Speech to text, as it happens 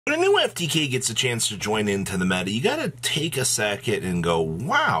When a new FTK gets a chance to join into the meta, you gotta take a second and go,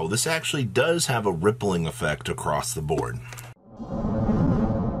 wow, this actually does have a rippling effect across the board.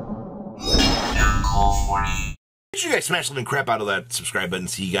 Make sure you guys smash the crap out of that subscribe button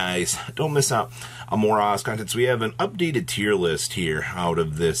so you guys don't miss out on more Oz content. So we have an updated tier list here out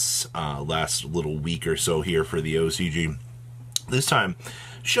of this last little week or so here for the OCG. This time,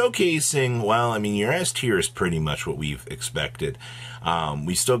 showcasing, well, I mean, your S tier is pretty much what we've expected.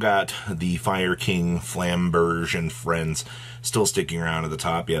 We still got the Fire King, Flamberge, and friends still sticking around at the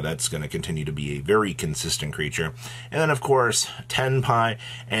top. Yeah, that's going to continue to be a very consistent creature. And then, of course, Tenpai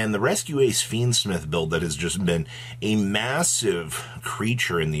and the Rescue Ace Fiendsmith build that has just been a massive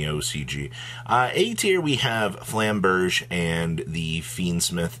creature in the OCG. A tier, we have Flamberge and the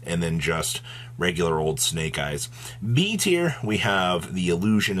Fiendsmith, and then just regular old Snake Eyes. B tier, we have the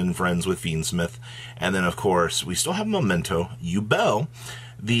Illusion and friends with Fiendsmith. And then, of course, we still have Memento, Yubel,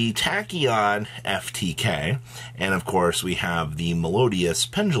 the Tachyon FTK, and of course we have the Melodious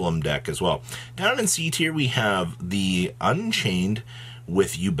Pendulum deck as well. Down in C tier we have the Unchained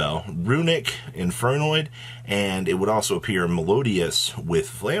with Yubel, Runic, Infernoid, and it would also appear Melodious with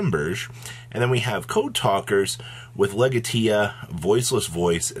Flamberge. And then we have Code Talkers with Legatia, Voiceless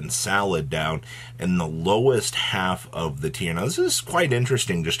Voice, and Salad down in the lowest half of the tier. Now, this is quite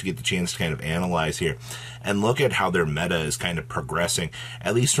interesting just to get the chance to kind of analyze here and look at how their meta is kind of progressing,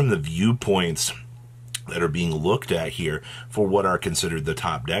 at least from the viewpoints that are being looked at here for what are considered the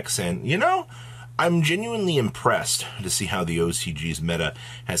top decks. And, you know, I'm genuinely impressed to see how the OCG's meta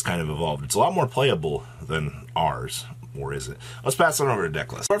has kind of evolved. It's a lot more playable than ours. Or is it? Let's pass on over to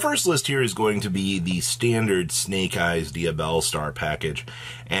deck list. Our first list here is going to be the standard Snake Eyes Diabellstar package.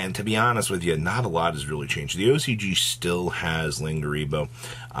 And to be honest with you, not a lot has really changed. The OCG still has Lingaribo.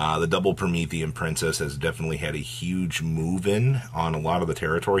 The double Promethean Princess has definitely had a huge move-in on a lot of the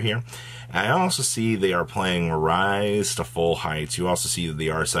territory here. And I also see they are playing Rise to Full Heights. You also see that they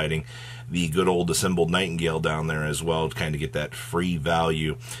are citing the good old Assembled Nightingale down there as well to kind of get that free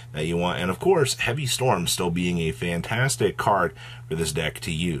value that you want. And of course, Heavy Storm still being a fantastic card for this deck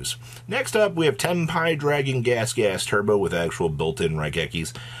to use. Next up, we have Tenpai Dragon Gas Turbo with actual built-in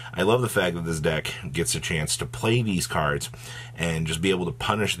Raigekis. I love the fact that this deck gets a chance to play these cards and just be able to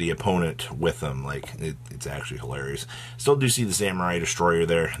punish the opponent with them. Like, it's actually hilarious. Still do see the Samurai Destroyer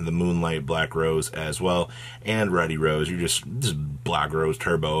there, the Moonlight Black Rose as well, and Ruddy Rose. You're just Black Rose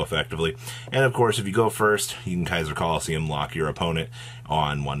Turbo, effectively. And of course, if you go first, you can Kaiser Coliseum lock your opponent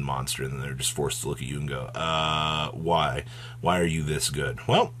on one monster, and then they're just forced to look at you and go, why? Why are you this good?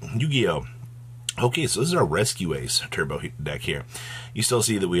 Well, Yu-Gi-Oh! Okay, so this is our Rescue Ace Turbo deck here. You still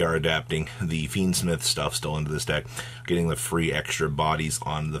see that we are adapting the Fiendsmith stuff still into this deck, getting the free extra bodies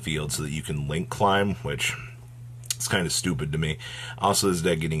on the field so that you can link climb, which is kind of stupid to me. Also, this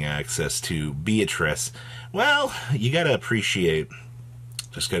deck getting access to Beatrice. Well, you gotta appreciate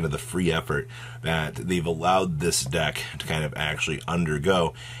just kind of the free effort that they've allowed this deck to kind of actually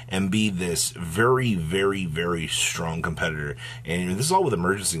undergo and be this very, very, very strong competitor. And this is all with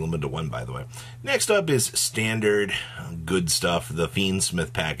emergency limit to 1, by the way. Next up is standard good stuff, the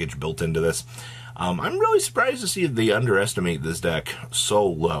Fiendsmith package built into this. I'm really surprised to see that they underestimate this deck so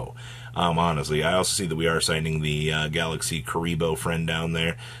low. Honestly, I also see that we are signing the Galaxy Karibo friend down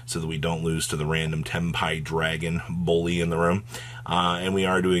there so that we don't lose to the random Tenpai Dragon bully in the room. And we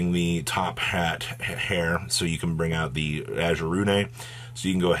are doing the top hat hair so you can bring out the Azurune, so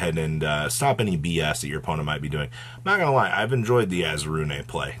you can go ahead and stop any BS that your opponent might be doing. I'm not gonna lie, I've enjoyed the Azurune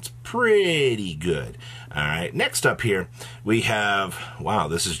play. It's pretty good. Alright, next up here, we have, wow,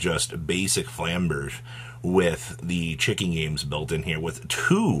 this is just basic Flamberge with the Chicken Games built in here with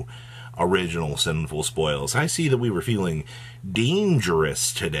 2 original Sinful Spoils. I see that we were feeling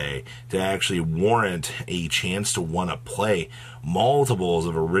dangerous today to actually warrant a chance to want to play multiples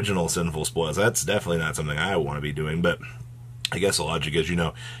of original Sinful Spoils. That's definitely not something I want to be doing, but I guess the logic is, you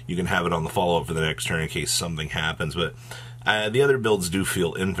know, you can have it on the follow-up for the next turn in case something happens, but the other builds do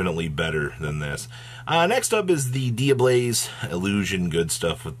feel infinitely better than this. Next up is the Diablaze Illusion good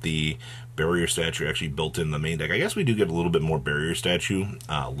stuff with the Barrier Statue actually built in the main deck. I guess we do get a little bit more Barrier Statue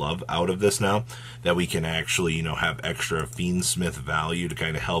love out of this now, that we can actually, you know, have extra Fiendsmith value to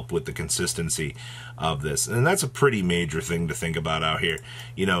kind of help with the consistency of this. And that's a pretty major thing to think about out here.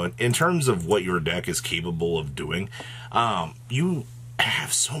 You know, in terms of what your deck is capable of doing, you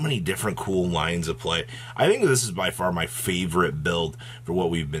have so many different cool lines of play. I think this is by far my favorite build for what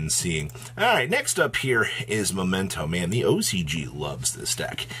we've been seeing. Alright, next up here is Memento. Man, the OCG loves this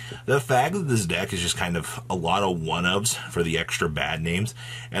deck. The fact that this deck is just kind of a lot of one-ofs for the extra bad names,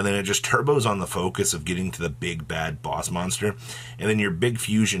 and then it just turbos on the focus of getting to the big bad boss monster, and then your big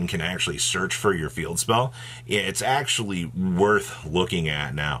fusion can actually search for your field spell. It's actually worth looking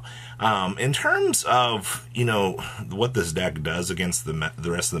at now. In terms of, you know, what this deck does against the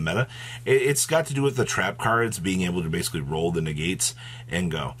rest of the meta, it's got to do with the trap cards being able to basically roll the negates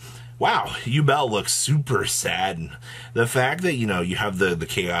and go. Wow, Yubel looks super sad. And the fact that, you know, you have the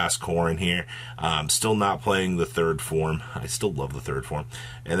Chaos Core in here, still not playing the third form. I still love the third form.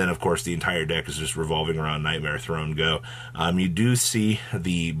 And then, of course, the entire deck is just revolving around Nightmare Throne Go. You do see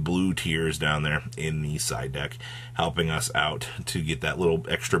the blue tiers down there in the side deck helping us out to get that little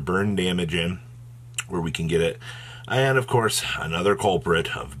extra burn damage in where we can get it. And, of course, another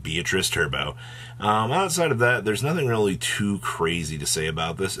culprit of Beatrice Turbo. Outside of that, there's nothing really too crazy to say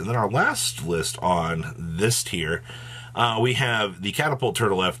about this. And then our last list on this tier, we have the Catapult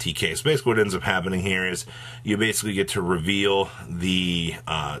Turtle FTK. So basically what ends up happening here is you basically get to reveal the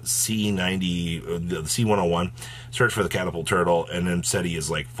C90, the C101, search for the Catapult Turtle, and then SETI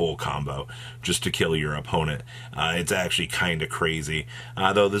is like full combo just to kill your opponent. It's actually kind of crazy.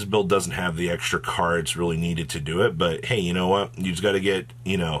 Though this build doesn't have the extra cards really needed to do it, but hey, you know what? You just got to get,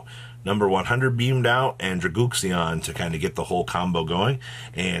 you know, number 100 beamed out and Draguxion to kind of get the whole combo going,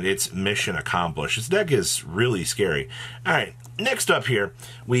 and it's mission accomplished. This deck is really scary. Alright, next up here,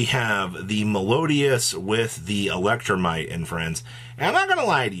 we have the Melodious with the Electromite and friends. And I'm not going to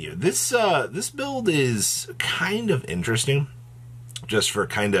lie to you, this build is kind of interesting, just for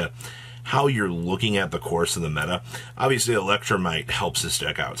kind of how you're looking at the course of the meta. Obviously, Electromite helps this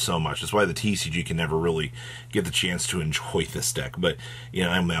deck out so much. That's why the TCG can never really get the chance to enjoy this deck. But, you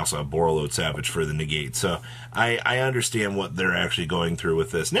know, I also have Borreload Savage for the negate. So I understand what they're actually going through with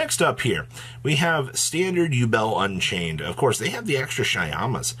this. Next up here, we have Standard Yubel Unchained. Of course, they have the extra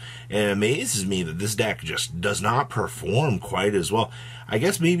Shyamas. And it amazes me that this deck just does not perform quite as well. I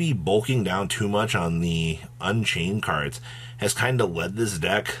guess maybe bulking down too much on the Unchained cards has kind of led this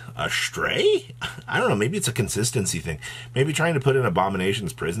deck astray? I don't know, maybe it's a consistency thing. Maybe trying to put in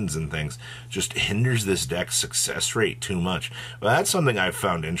Abominations, Prisons, and things just hinders this deck's success rate too much. Well, that's something I've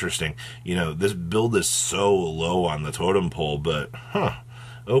found interesting. You know, this build is so low on the totem pole, but,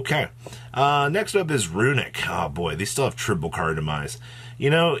 okay. Next up is Runic. Oh boy, they still have triple card demise.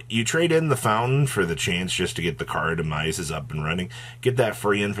 You know, you trade in the Fountain for the chance just to get the card demises up and running, get that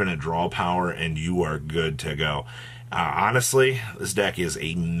free infinite draw power, and you are good to go. Honestly, this deck is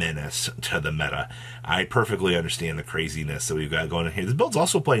a menace to the meta. I perfectly understand the craziness that we've got going on here. This build's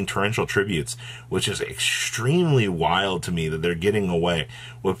also playing Torrential Tributes, which is extremely wild to me that they're getting away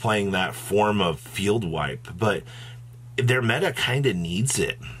with playing that form of field wipe, but their meta kind of needs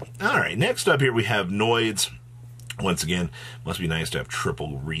it. Alright, next up here we have Noids. Once again, must be nice to have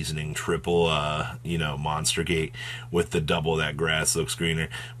triple reasoning, triple, you know, Monster Gate with the double that grass looks greener.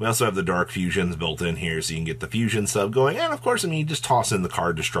 We also have the Dark Fusions built in here so you can get the Fusion sub going. And of course, I mean, you just toss in the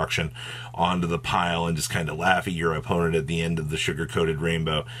card destruction onto the pile and just kind of laugh at your opponent at the end of the sugar-coated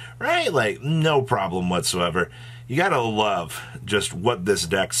rainbow. Right? Like, no problem whatsoever. You gotta love just what this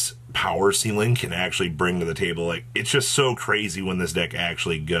deck's power ceiling can actually bring to the table. Like, it's just so crazy when this deck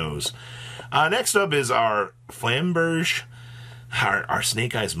actually goes. Next up is our Flamberge, our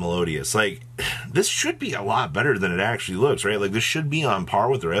Snake Eyes Melodious. Like, this should be a lot better than it actually looks, right? Like, this should be on par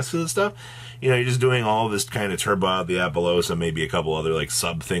with the rest of the stuff. You know, you're just doing all of this kind of Turbo out the Apollosa, maybe a couple other, like,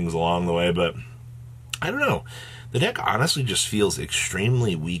 sub things along the way, but I don't know. The deck honestly just feels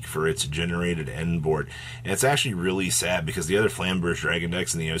extremely weak for its generated end board. And it's actually really sad because the other Flamberge Dragon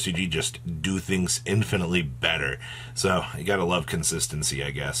decks in the OCG just do things infinitely better. So, you gotta love consistency,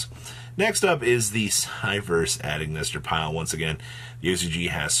 I guess. Next up is the Cyverse adding this to pile once again. The OCG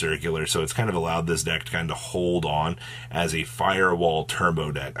has Circular, so it's kind of allowed this deck to kind of hold on as a Firewall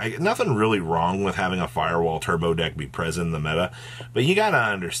Turbo deck. Nothing really wrong with having a Firewall Turbo deck be present in the meta, but you gotta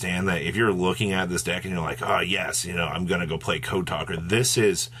understand that if you're looking at this deck and you're like, oh yes, you know, I'm gonna go play Code Talker, this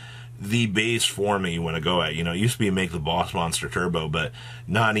is the base form that you want to go at. You know, it used to be make the boss monster turbo, but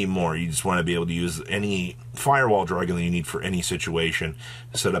not anymore. You just want to be able to use any firewall dragon that you need for any situation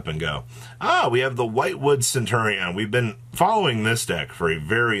to set up and go. We have the Whitewood Centurion. We've been following this deck for a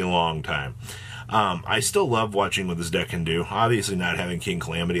very long time. I still love watching what this deck can do. Obviously, not having King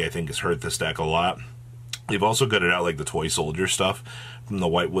Calamity, I think, has hurt this deck a lot. They've also gutted out, like, the Toy Soldier stuff from the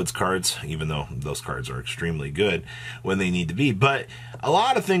Whitewoods cards, even though those cards are extremely good when they need to be. But a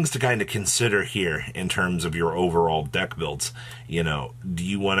lot of things to kind of consider here in terms of your overall deck builds. You know, do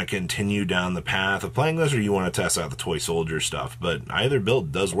you want to continue down the path of playing this, or do you want to test out the Toy Soldier stuff? But either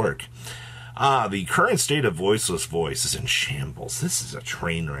build does work. The current state of Voiceless Voice is in shambles. This is a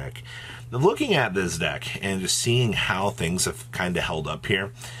train wreck. Looking at this deck and just seeing how things have kind of held up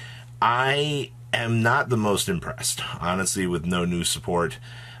here, I am not the most impressed, honestly, with no new support.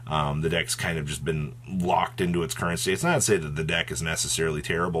 The deck's kind of just been locked into its current state. It's not to say that the deck is necessarily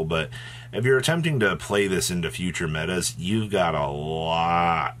terrible, but if you're attempting to play this into future metas, you've got a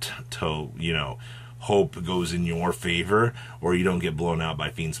lot to, you know, hope goes in your favor, or you don't get blown out by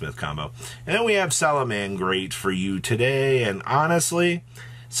Fiendsmith combo. And then we have Salamangreat for you today, and honestly,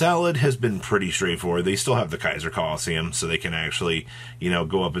 Salad has been pretty straightforward. They still have the Kaiser Coliseum, so they can actually, you know,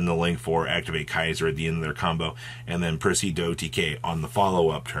 go up in the link for activate Kaiser at the end of their combo, and then proceed to OTK on the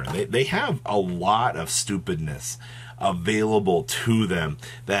follow-up turn. They have a lot of stupidness available to them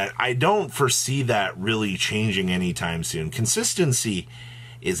that I don't foresee that really changing anytime soon. Consistency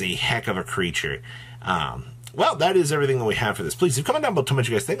is a heck of a creature. Well, that is everything that we have for this. Please leave a comment down below. Tell me what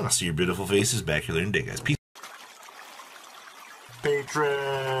you guys think, and I'll see your beautiful faces back here later in the day, guys. Peace.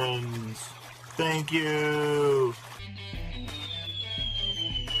 Patrons, thank you.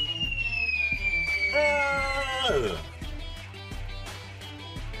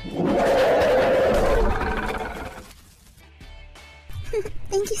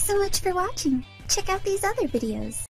 Thank you so much for watching. Check out these other videos.